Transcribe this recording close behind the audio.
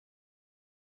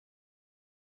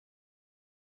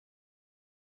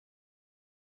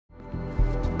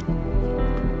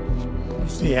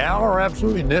the hour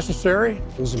absolutely necessary?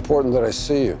 It was important that I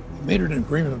see you. We made an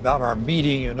agreement about our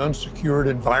meeting in unsecured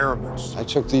environments. I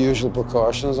took the usual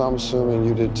precautions. I'm assuming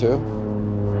you did too.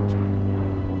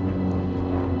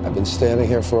 I've been standing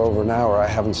here for over an hour. I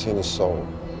haven't seen a soul.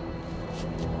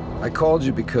 I called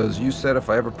you because you said if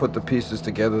I ever put the pieces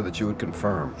together that you would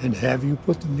confirm. And have you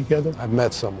put them together? I've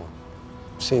met someone,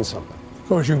 seen something.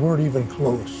 Because you weren't even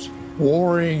close.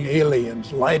 Warring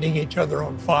aliens, lighting each other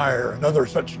on fire, and other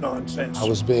such nonsense. I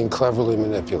was being cleverly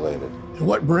manipulated. And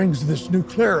what brings this new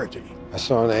clarity? I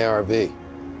saw an ARV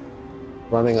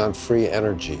running on free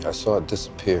energy. I saw it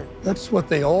disappear. That's what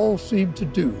they all seem to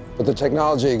do. But the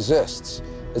technology exists.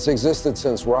 It's existed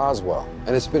since Roswell,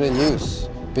 and it's been in use.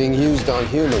 Being used on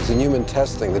humans in human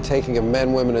testing, the taking of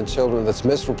men, women, and children that's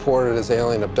misreported as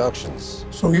alien abductions.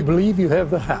 So you believe you have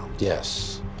the how?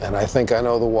 Yes, and I think I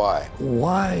know the why. The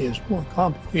why is more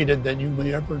complicated than you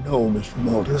may ever know, Mr.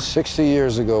 Mulder. 60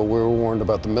 years ago, we were warned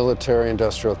about the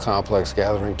military-industrial complex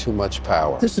gathering too much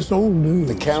power. This is old news.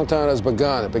 The countdown has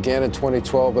begun. It began in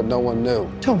 2012, but no one knew.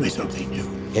 Tell me something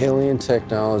new. Alien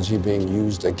technology being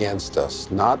used against us,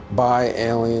 not by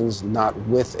aliens, not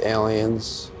with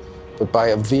aliens, but by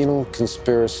a venal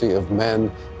conspiracy of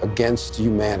men against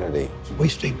humanity. It's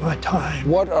wasting my time.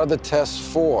 What are the tests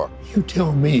for? You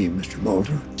tell me, Mr.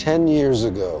 Mulder. 10 years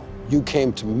ago, you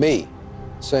came to me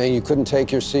saying you couldn't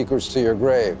take your secrets to your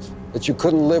grave, that you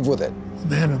couldn't live with it. A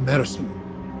man of medicine.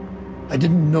 I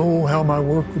didn't know how my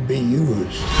work would be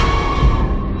used.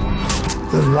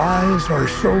 The lies are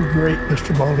so great,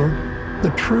 Mr. Mulder.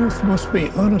 The truth must be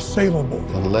unassailable.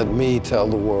 And let me tell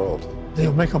the world.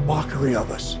 They'll make a mockery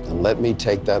of us. And let me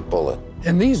take that bullet.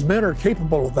 And these men are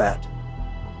capable of that.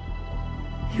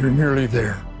 You're nearly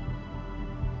there.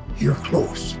 You're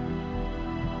close.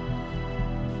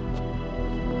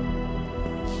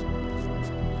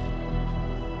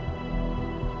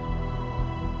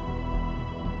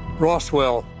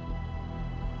 Roswell,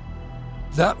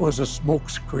 that was a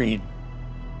smokescreen.